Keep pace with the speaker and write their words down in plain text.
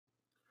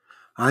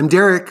I'm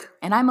Derek.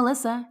 And I'm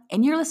Melissa,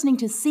 and you're listening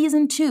to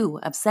Season 2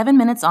 of 7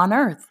 Minutes on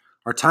Earth.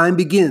 Our time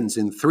begins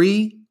in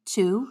 3,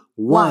 2,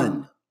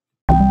 1.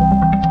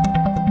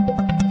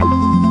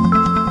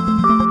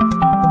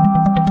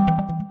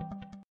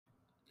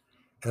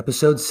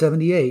 Episode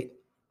 78,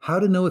 How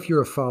to Know If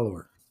You're a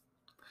Follower.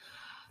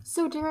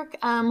 So, Derek,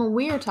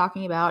 we are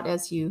talking about,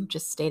 as you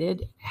just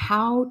stated,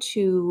 how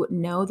to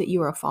know that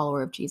you are a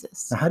follower of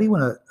Jesus. Now, how do you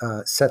want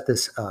to set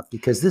this up?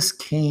 Because this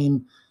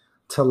came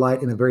to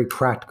light in a very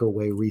practical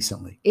way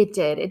recently. It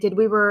did.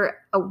 We were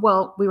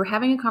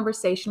having a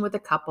conversation with a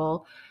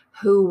couple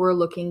who were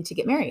looking to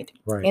get married,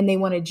 Right. And they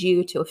wanted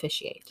you to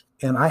officiate.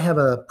 And I have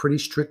a pretty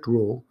strict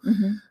rule.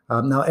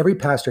 Mm-hmm. Now, every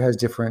pastor has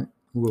different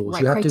rules.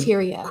 Right, You have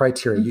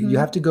criteria. Mm-hmm. You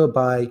have to go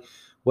by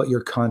what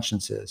your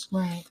conscience is.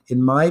 Right.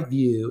 In my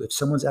view, if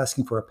someone's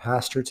asking for a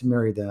pastor to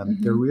marry them,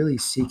 Mm-hmm. they're really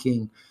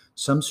seeking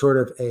some sort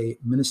of a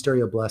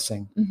ministerial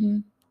blessing Mm-hmm.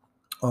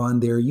 on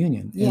their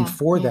union. Yeah, and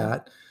for yeah.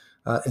 that,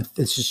 and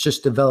this is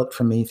just developed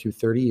from me through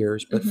 30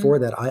 years, but Mm-hmm. for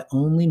that, I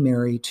only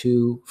marry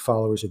two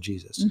followers of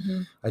Jesus.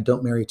 Mm-hmm. I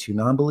don't marry two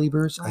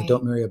non-believers. I Right.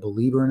 don't marry a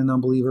believer and a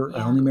non-believer. I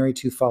Yeah. only marry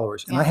two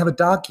followers. And Yeah. I have a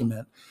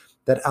document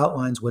that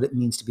outlines what it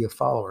means to be a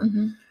follower.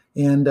 Mm-hmm.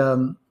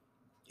 And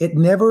it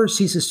never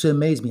ceases to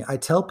amaze me. I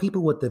tell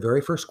people what the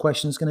very first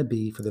question is going to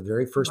be for the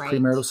very first Right.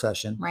 premarital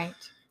session. Right.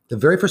 The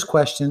very first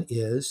question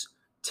is,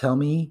 tell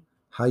me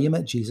how you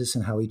met Jesus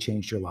and how he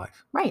changed your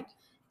life. Right.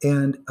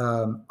 And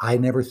I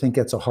never think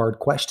that's a hard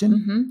question.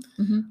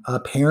 Mm-hmm. Mm-hmm.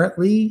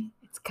 Apparently,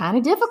 It's kind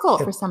of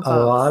difficult for some folks.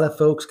 a lot of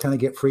folks kind of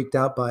get freaked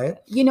out by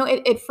it. You know,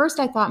 at first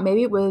I thought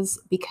maybe it was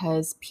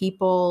because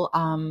people,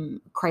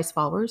 Christ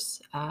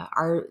followers,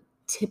 are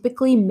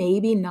typically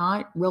maybe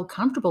not real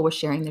comfortable with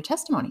sharing their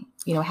testimony.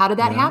 You know, how did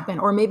that Yeah. happen?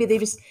 Or maybe they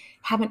just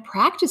haven't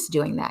practiced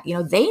doing that. You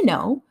know, they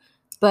know,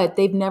 but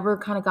they've never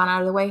kind of gone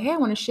out of their way. Hey, I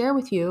want to share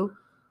with you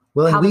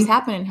Well, how and this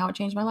happened and how it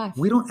changed my life.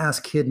 we don't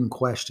ask hidden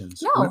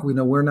questions. No.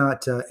 We're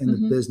not in the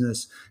Mhm.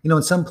 business. You know,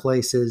 in some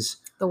places,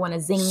 The one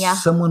is zing ya.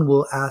 someone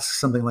will ask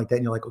something like that,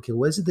 and you're like, okay,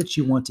 what is it that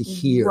you want to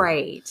hear?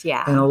 Right.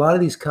 Yeah. And a lot of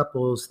these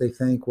couples, they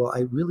think, well,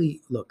 I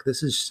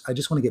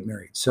just want to get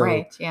married. So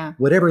right. Yeah.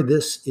 whatever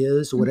this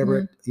is,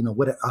 whatever,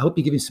 Mm-hmm. I hope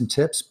you give me some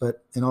tips,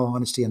 but in all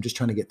honesty, I'm just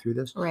trying to get through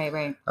this. Right.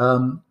 Right.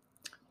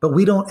 But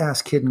we don't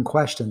ask hidden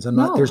questions.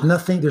 No. There's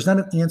not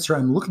an answer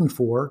I'm looking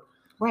for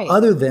Right.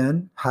 other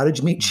than how did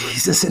you meet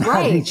Jesus and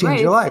how did he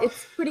change your life?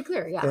 It's pretty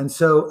clear. Yeah. And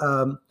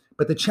so,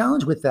 but the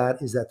challenge with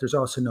that is that there's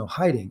also no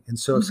hiding. And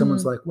so if Mhm.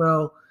 someone's like,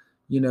 well,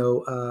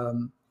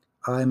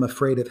 I'm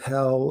afraid of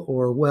hell,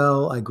 or,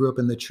 well, I grew up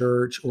in the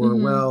church, or,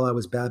 Mhm. well, I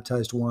was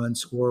baptized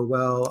once, or,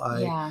 well,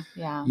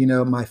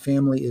 Yeah. my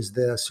family is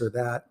this or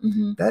that.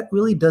 Mhm. That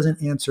really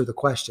doesn't answer the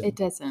question. It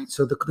doesn't.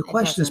 So the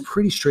question is doesn't.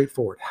 pretty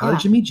straightforward. How Yeah.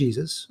 did you meet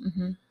Jesus?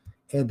 Mhm.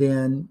 And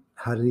then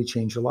how did he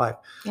change your life?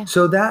 Yeah.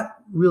 So that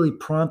really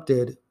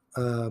prompted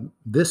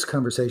this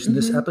conversation,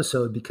 this Mhm.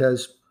 episode,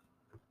 because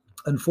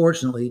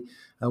unfortunately,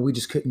 we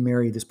just couldn't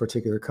marry this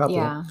particular couple.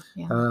 Yeah.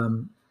 Yeah.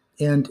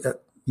 And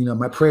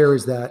my prayer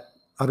is that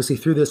obviously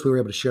through this, we were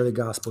able to share the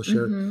gospel,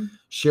 Mhm.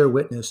 share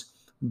witness.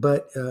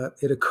 But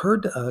it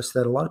occurred to us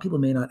that a lot of people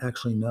may not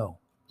actually know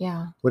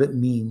Yeah. what it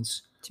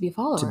means To be a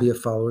follower. to be a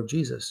follower of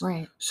Jesus.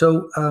 Right.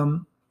 So,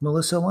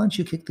 Melissa, why don't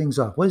you kick things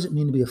off? What does it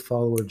mean to be a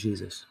follower of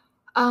Jesus?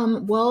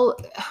 Well,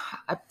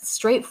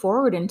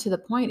 straightforward and to the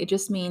point, it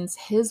just means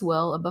his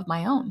will above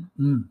my own.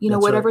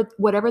 That's right.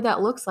 Whatever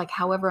that looks like,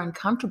 however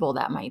uncomfortable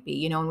that might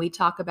be. When we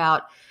talk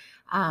about,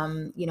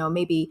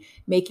 maybe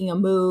making a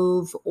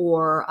move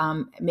or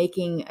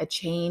making a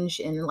change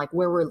in like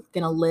where we're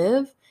going to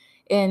live.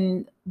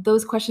 And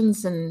those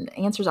questions and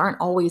answers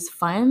aren't always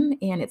fun,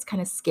 and it's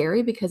kind of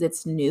scary because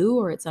it's new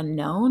or it's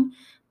unknown.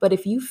 But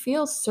if you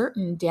feel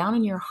certain down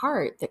in your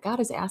heart that God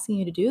is asking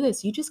you to do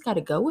this, you just got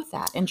to go with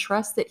that and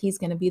trust that he's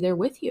going to be there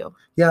with you.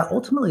 Yeah,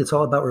 ultimately, it's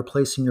all about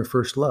replacing your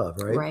first love,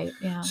 right? Right.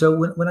 Yeah. So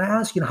when I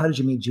ask how did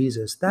you meet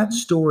Jesus, that Mhm.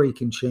 story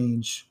can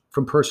change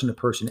from person to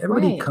person.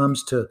 Everybody Right.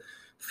 comes to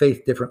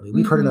faith differently.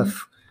 We've heard Mhm.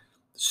 enough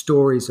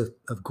stories of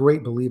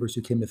great believers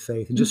who came to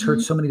faith and just heard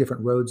Mhm. so many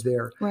different roads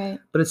there. Right.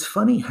 But it's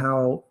funny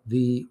how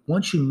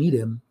once you meet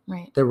him,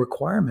 Right. the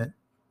requirement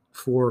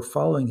for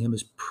following him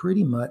is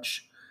pretty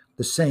much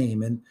the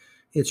same. And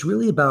it's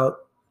really about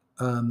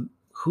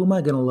who am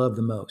I going to love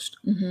the most?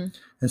 Mm-hmm.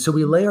 And so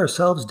we lay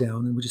ourselves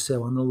down and we just say,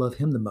 well, I'm going to love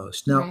him the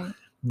most. Now, Right.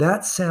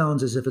 that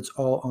sounds as if it's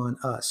all on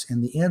us.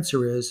 And the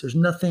answer is there's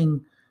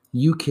nothing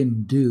you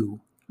can do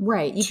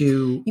Right. to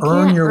you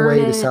earn can't your way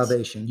earn to it.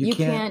 salvation. You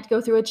can't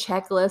go through a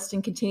checklist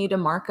and continue to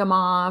mark them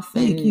off.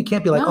 you, And you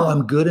can't be like, oh, no.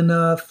 I'm good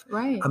enough.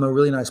 Right. I'm a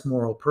really nice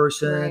moral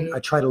person. Right. I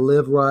try to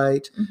live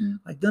right. Mhm.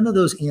 Like none of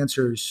those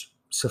answers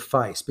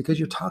suffice because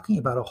you're talking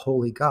about a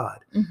holy God.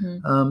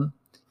 Mhm.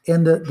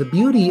 And the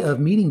beauty of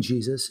meeting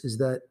Jesus is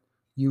that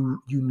you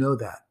know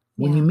that.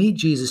 When you Yeah. meet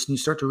Jesus and you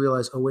start to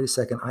realize, oh, wait a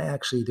second,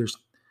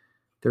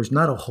 there's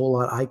not a whole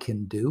lot I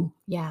can do.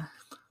 Yeah.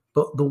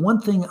 But the one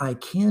thing I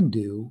can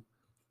do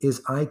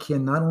is I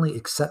can not only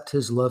accept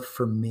his love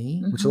for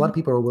me, which a lot of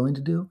people are willing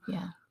to do,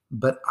 Yeah.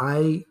 but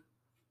I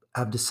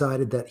I've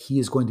decided that he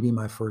is going to be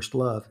my first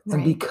love. And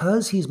Right.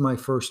 because he's my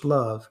first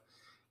love,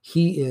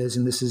 he is,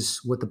 and this is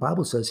what the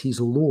Bible says, he's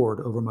Lord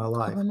over my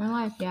life. Over my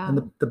life. And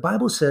Yeah. the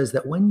Bible says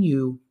that when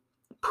you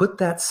put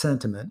that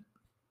sentiment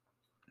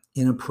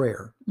in a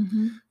prayer,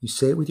 Hmm. you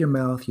say it with your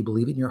mouth, you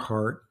believe it in your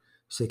heart,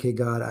 you say, okay,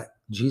 God,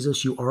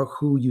 Jesus, you are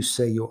who you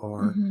say you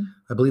are. Hmm.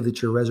 I believe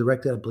that you're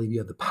resurrected. I believe you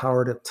have the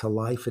power to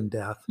life and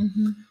death.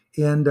 Hmm.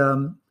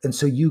 And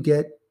so you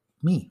get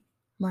me.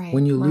 Right.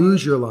 When you right.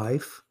 lose your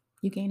life,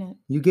 You gain it.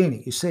 you gain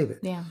it, you save it.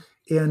 Yeah.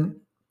 And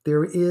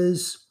there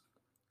is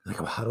like,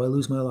 well, how do I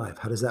lose my life?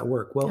 How does that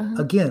work? Well, Uh-huh.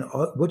 again,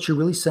 what you're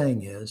really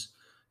saying is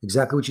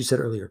exactly what you said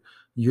earlier.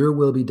 Your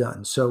will be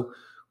done. So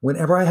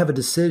whenever I have a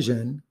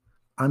decision,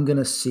 I'm going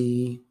to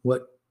see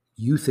what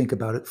you think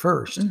about it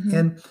 1st. Mhm.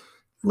 And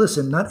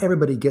listen, not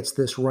everybody gets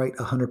this right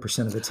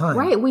 100% of the time.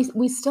 Right.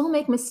 We still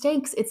make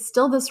mistakes. It's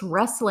still this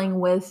wrestling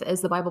with,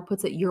 as the Bible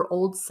puts it, your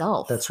old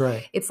self. That's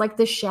right. It's like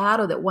the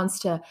shadow that wants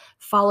to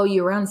follow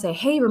you around and say,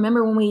 "Hey,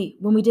 remember when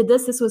we did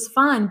this? This was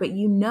fun." But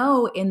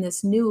in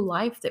this new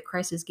life that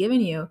Christ has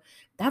given you,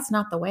 that's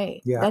not the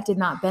way. Yeah. That did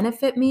not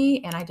benefit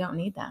me, and I don't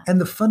need that.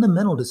 And the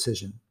fundamental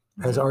decision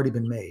has Right. already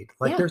been made.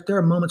 Like Yeah. there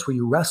are moments where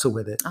you wrestle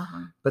with it,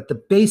 Uh-huh. but the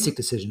basic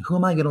decision, who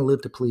am I going to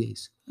live to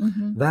please?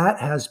 Mhm. That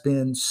has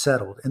been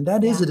settled. And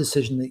that is Yeah. a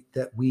decision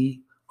that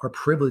we are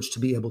privileged to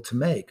be able to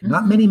make.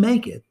 Not Mhm. many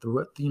make it.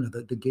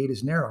 The gate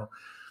is narrow,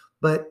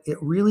 but it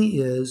really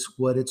is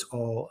what it's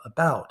all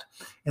about.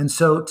 And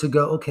so to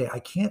go, okay, I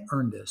can't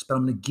earn this, but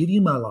I'm going to give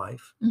you my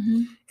life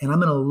Mhm. and I'm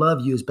going to love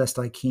you as best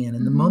I can.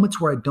 And the Mhm. moments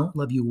where I don't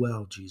love you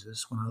well,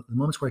 Jesus, the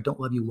moments where I don't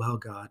love you well,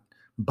 God,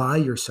 by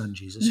your son,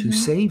 Jesus, who Mhm.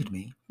 saved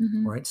me,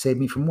 Mhm. right? Saved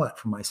me from what?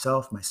 From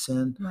myself, my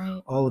sin,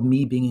 Right. all of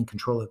me being in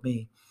control of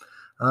me.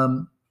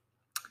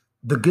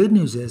 The good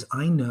news is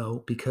I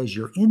know because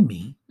you're in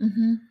me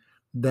Mhm.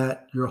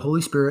 that your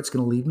Holy Spirit's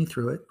going to lead me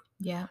through it.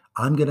 Yeah.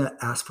 I'm going to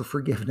ask for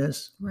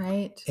forgiveness.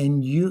 Right.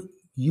 And you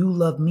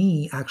love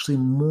me actually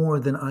more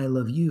than I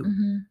love you.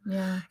 Mhm.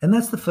 Yeah. And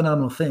that's the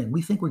phenomenal thing.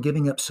 We think we're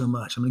giving up so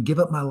much. I'm going to give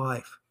up my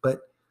life,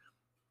 but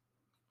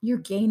You're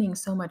gaining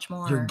so much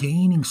more. you're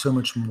gaining so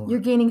much more. You're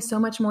gaining so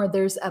much more.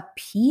 There's a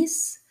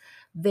peace,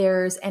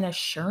 there's an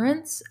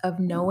assurance of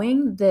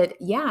knowing that,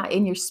 yeah,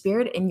 in your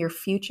spirit, in your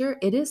future,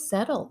 it is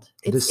settled.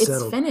 It is It's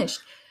settled. finished.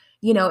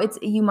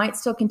 You might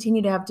still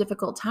continue to have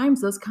difficult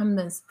times. Those come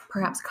as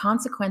perhaps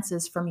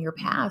consequences from your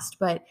past,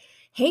 but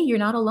hey, you're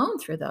not alone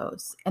through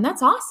those. And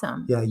that's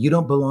awesome. Yeah, you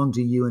don't belong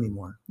to you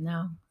anymore.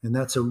 No. And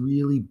that's a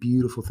really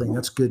beautiful thing.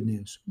 That's good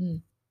news.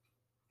 Mm.